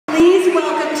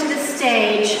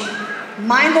stage,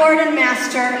 my Lord and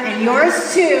Master, and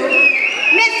yours too,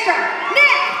 Mr.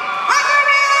 Nick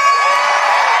Offerman!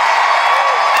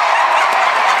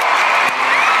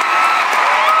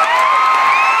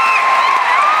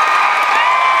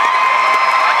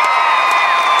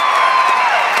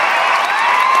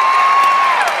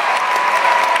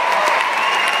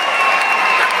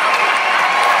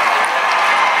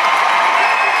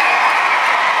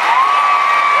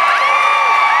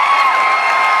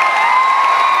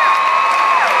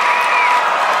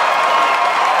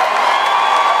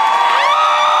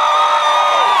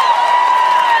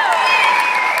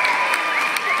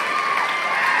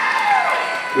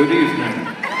 Good evening.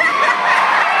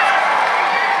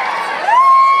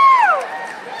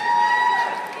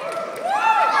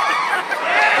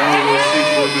 Oh, those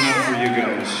seats working out for you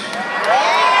guys.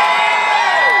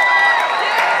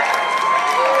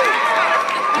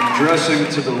 I'm dressing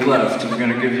to the left. I'm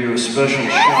going to give you a special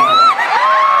shot.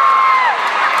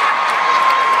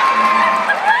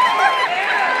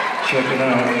 Check it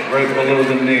out, right below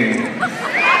the knee.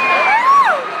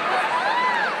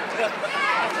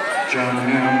 John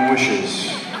Hamm wishes.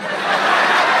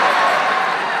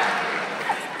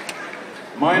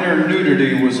 Minor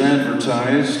nudity was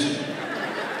advertised.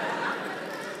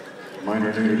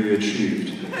 Minor nudity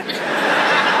achieved.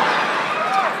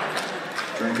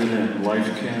 Drink it in. Life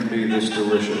can be this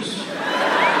delicious.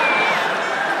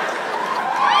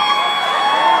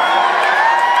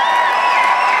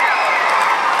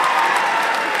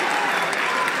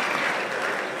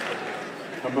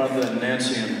 How about that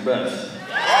Nancy and Beth?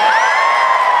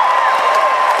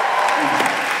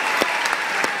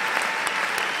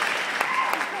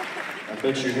 I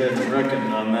bet you hadn't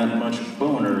reckoned on that much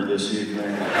boner this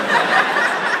evening.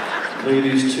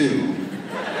 Ladies too.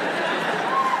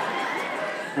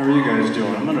 How are you guys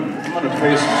doing? I'm gonna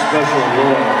pay some special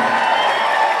love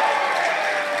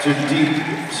to deep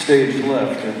stage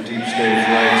left and deep stage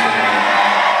right tonight.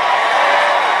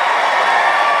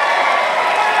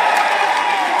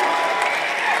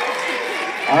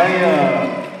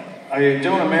 I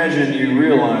don't imagine you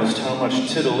realized how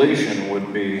much titillation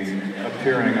would be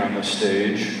appearing on the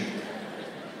stage.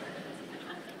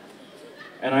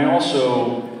 And I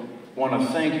also want to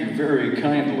thank you very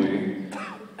kindly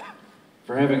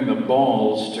for having the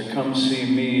balls to come see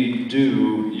me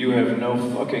do You Have No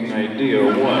Fucking Idea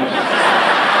What.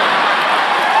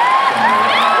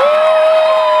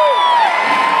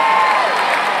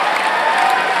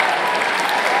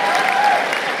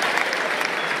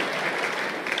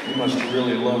 You must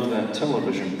really love that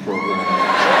television program.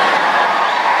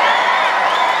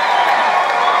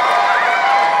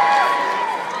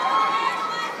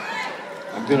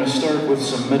 I'm going to start with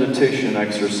some meditation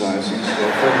exercises, so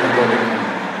if everybody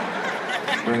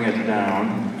can bring it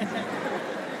down.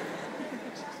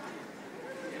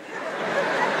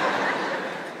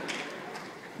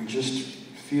 And just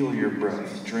feel your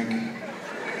breath. Drink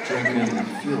in,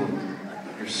 feel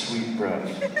your sweet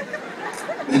breath.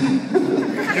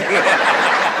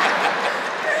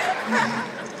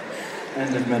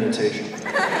 End of meditation.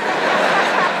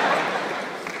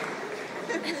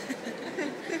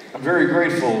 I'm very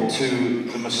grateful to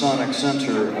the Masonic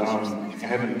Center. I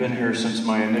haven't been here since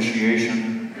my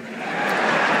initiation.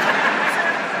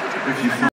 If you